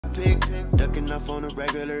pick. Ducking off on the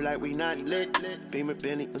regular like we not lit. Beamer,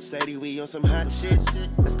 Bentley, Mercedes, we on some hot shit.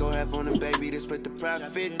 Let's go have on the baby to split the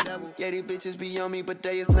profit. Yeah, these bitches be on me, but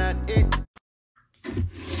they is not it.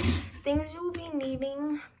 Things you will be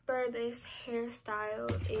needing for this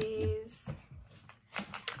hairstyle is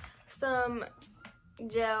some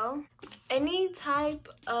gel, any type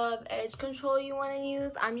of edge control you want to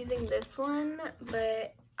use. I'm using this one,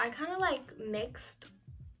 but I kind of like mixed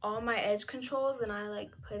all my edge controls and I like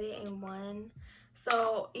put it in one,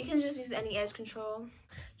 so you can just use any edge control.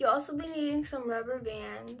 You'll also be needing some rubber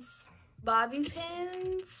bands, bobby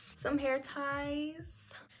pins, some hair ties,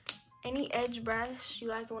 any edge brush you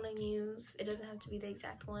guys want to use. It doesn't have to be the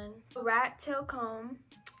exact one. A rat tail comb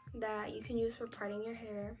that you can use for parting your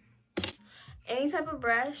hair, any type of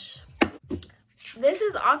brush. This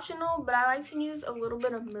is optional, but I like to use a little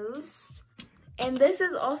bit of mousse. And this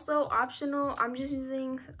is also optional. I'm just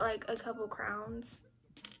using like a couple crowns.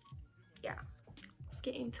 Yeah, let's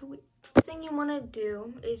get into it. The thing you want to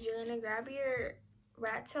do is you're going to grab your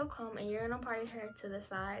rat tail comb and you're going to part your hair to the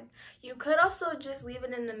side. You could also just leave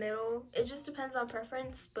it in the middle. It just depends on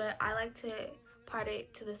preference, but I like to part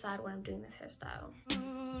it to the side when I'm doing this hairstyle.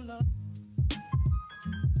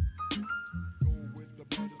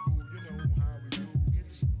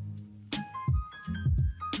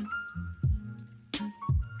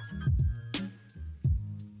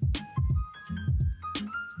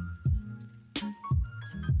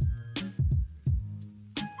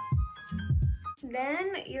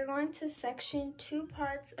 Then you're going to section two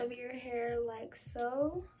parts of your hair like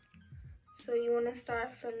so. So you want to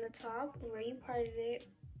start from the top where you parted it,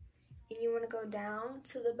 and you want to go down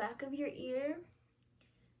to the back of your ear,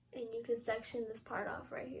 and you can section this part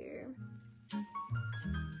off right here.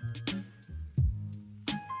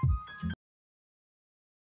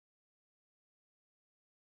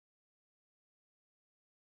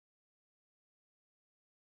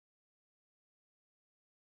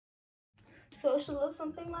 So it should look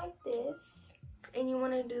something like this, and you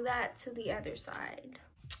want to do that to the other side.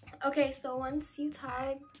 Okay, so once you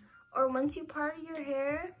part your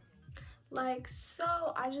hair like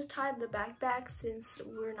so, I just tied the back since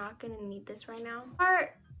we're not gonna need this right now.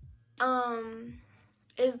 Part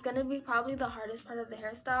is gonna be probably the hardest part of the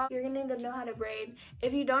hairstyle. You're gonna need to know how to braid.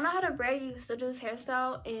 If you don't know how to braid, you can still do this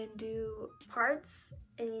hairstyle and do parts,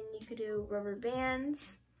 and you could do rubber bands.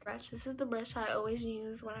 Brush. This is the brush I always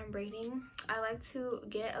use when I'm braiding. I like to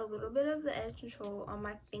get a little bit of the edge control on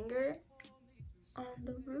my finger on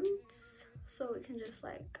the roots so it can just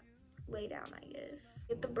like lay down, I guess.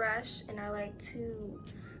 Get the brush and I like to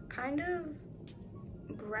kind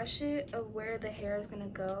of brush it of where the hair is gonna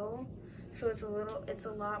go, so it's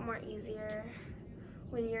a lot more easier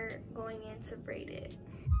when you're going in to braid it.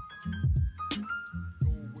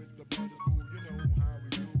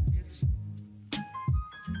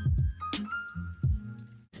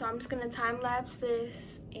 So I'm just gonna time lapse this,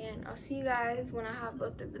 and I'll see you guys when I have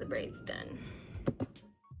both of the braids done.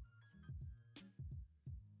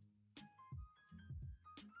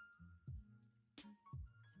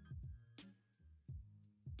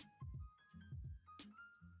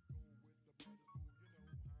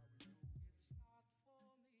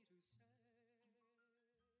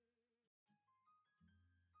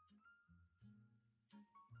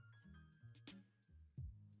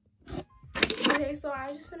 Okay, so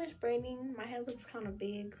I just finished braiding. My head looks kind of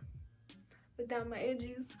big without my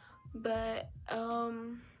edges, but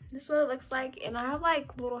this is what it looks like, and I have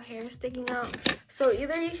like little hair sticking out. So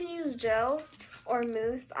either you can use gel or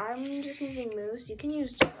mousse. I'm just using mousse. You can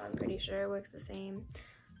use gel, I'm pretty sure it works the same,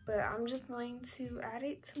 but I'm just going to add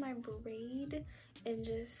it to my braid and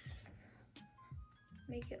just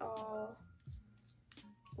make it all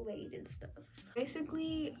laid and stuff.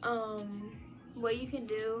 Basically, what you can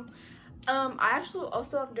do, I actually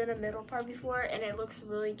also have done a middle part before and it looks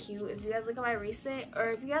really cute. If you guys look at my recent,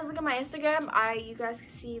 or if you guys look at my Instagram, you guys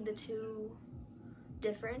can see the two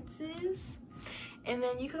differences. And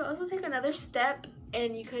then you could also take another step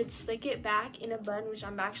and you could slick it back in a bun, which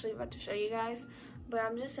I'm actually about to show you guys. But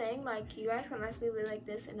I'm just saying, like, you guys can nicely lay like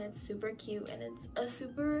this and it's super cute, and it's a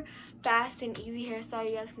super fast and easy hairstyle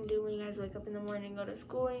you guys can do when you guys wake up in the morning, go to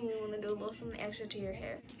school, and you want to do a little something extra to your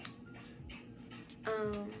hair.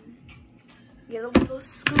 Get a little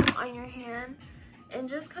scoop on your hand and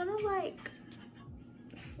just kind of like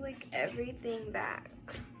slick everything back.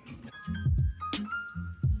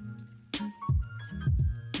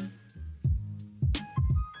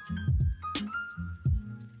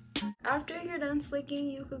 After you're done slicking,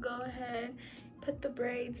 you could go ahead, put the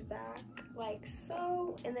braids back like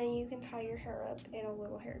so, and then you can tie your hair up in a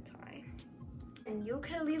little hair tie. And you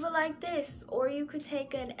can leave it like this, or you could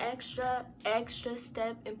take an extra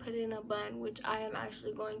step and put it in a bun, which I am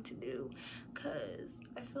actually going to do because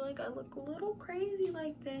I feel like I look a little crazy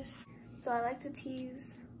like this. So I like to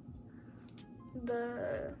tease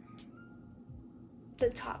the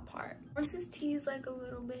top part. Once it's teased like a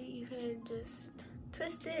little bit, you could just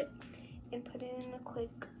twist it and put it in a quick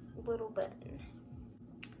little button.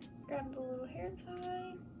 Grab the little hair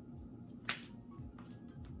tie.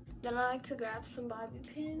 Then I like to grab some bobby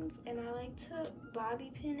pins, and I like to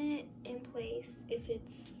bobby pin it in place if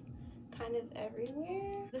it's kind of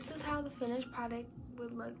everywhere. This is how the finished product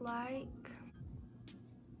would look like.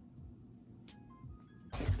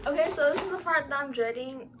 Okay, so this is the part that I'm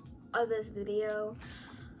dreading of this video.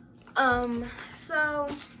 So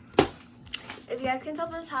if you guys can tell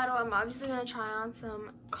from the title, I'm obviously gonna try on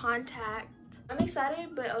some contacts. I'm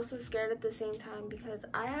excited but also scared at the same time because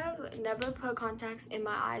I have never put contacts in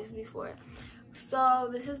my eyes before. So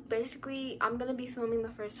this is basically, I'm gonna be filming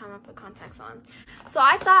the first time I put contacts on. So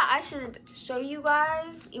I thought I should show you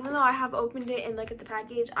guys, even though I have opened it and look at the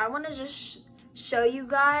package, I want to just show you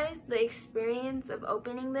guys the experience of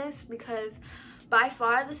opening this, because by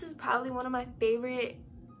far this is probably one of my favorite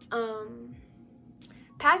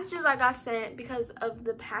packages I got sent because of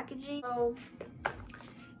the packaging. So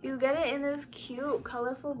you get it in this cute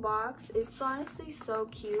colorful box. It's honestly so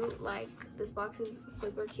cute. Like, this box is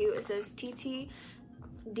super cute. It says TTDEYE,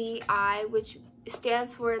 which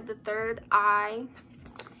stands for the third eye,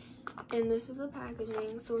 and this is the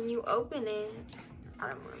packaging. So when you open it, I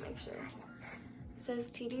don't want to make sure, it says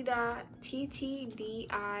TTDEYE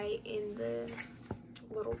in the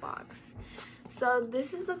little box. So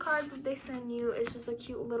this is the card that they send you. It's just a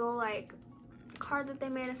cute little like card that they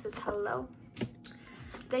made. It says hello.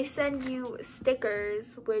 They send you stickers,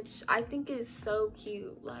 which I think is so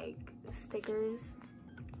cute. Like, stickers,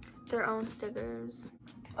 their own stickers.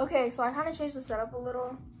 Okay, so I kind of changed the setup a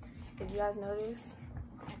little, if you guys notice.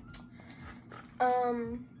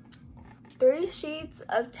 3 sheets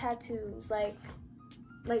of tattoos, like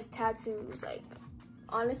tattoos. Like,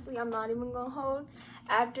 honestly, I'm not even gonna hold.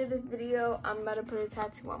 After this video, I'm about to put a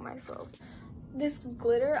tattoo on myself. This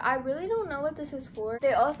glitter, I really don't know what this is for.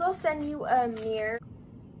 They also send you a mirror.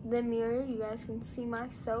 The mirror, you guys can see my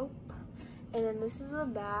soap. And then this is the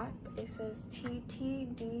back. It says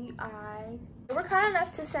TTDEYE. They were kind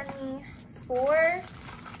enough to send me 4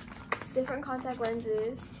 different contact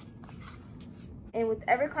lenses. And with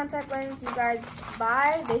every contact lens you guys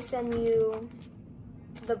buy, they send you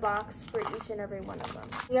the box for each and every one of them.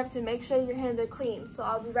 You have to make sure your hands are clean. So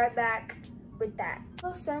I'll be right back with that.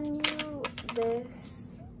 They'll send you this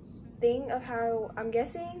thing of how, I'm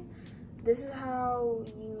guessing, this is how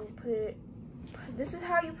you put it. This is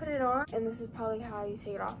how you put it on, and this is probably how you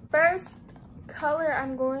take it off. First color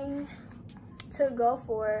I'm going to go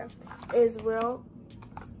for is real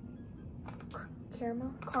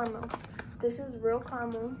caramel. This is real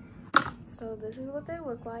caramel. So this is what they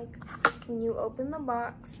look like when you open the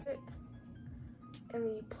box and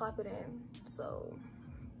then you plop it in. So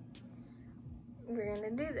we're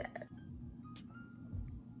gonna do that.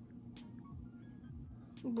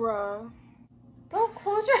 Bruh, don't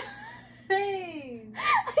close your eyes.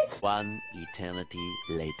 One eternity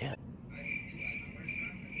later.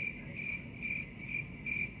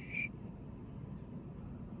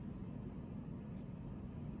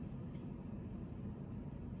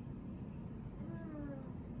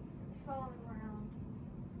 Falling around.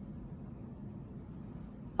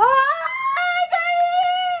 Oh, I got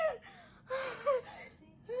it!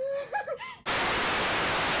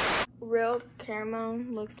 Real caramel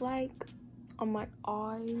looks like on my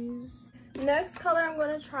eyes. Next color I'm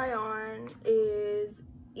going to try on is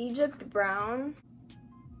Egypt Brown.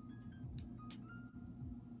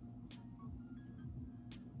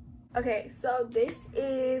 Okay, so this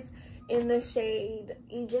is in the shade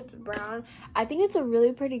Egypt Brown. I think it's a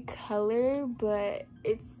really pretty color, but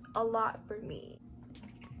it's a lot for me.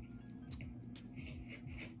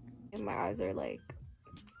 And my eyes are like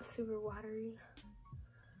super watery.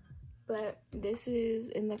 But this is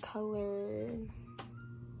in the color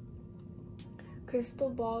Crystal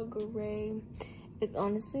Ball Gray. It's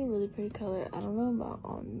honestly a really pretty color. I don't know about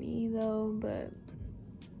on me though, but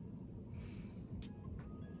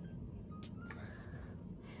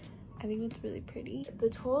I think it's really pretty. The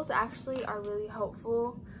tools actually are really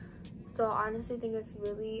helpful. So I honestly think it's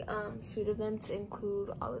really sweet of them to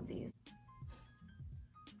include all of these.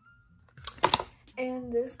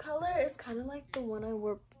 And this color is kind of like the one I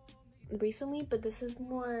wore recently, but this is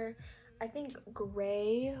more, I think,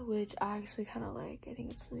 gray, which I actually kind of like. I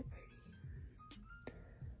think it's really pretty.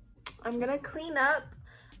 I'm gonna clean up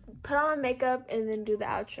put on my makeup and then do the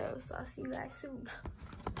outro. So I'll see you guys soon.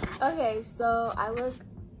 Okay, so I look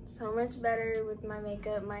so much better with my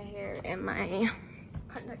makeup, my hair, and my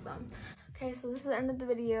contacts on. Okay, so this is the end of the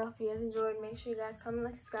video. If you guys enjoyed, make sure you guys comment,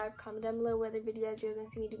 like, subscribe, comment down below what other videos you're gonna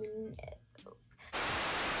see me doing.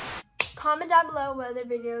 Comment down below what other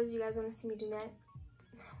videos you guys want to see me do next.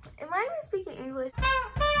 Am I even speaking English?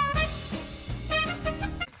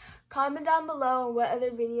 Comment down below what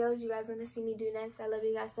other videos you guys want to see me do next. I love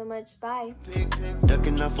you guys so much. Bye.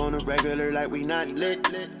 Ducking off on a regular like we not lit.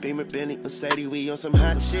 Beamer, Bentley, Mercedes, we on some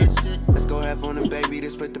hot shit. Let's go have on a baby to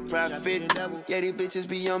split the profit. Yeah, these bitches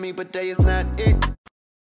be on me, but they is not it.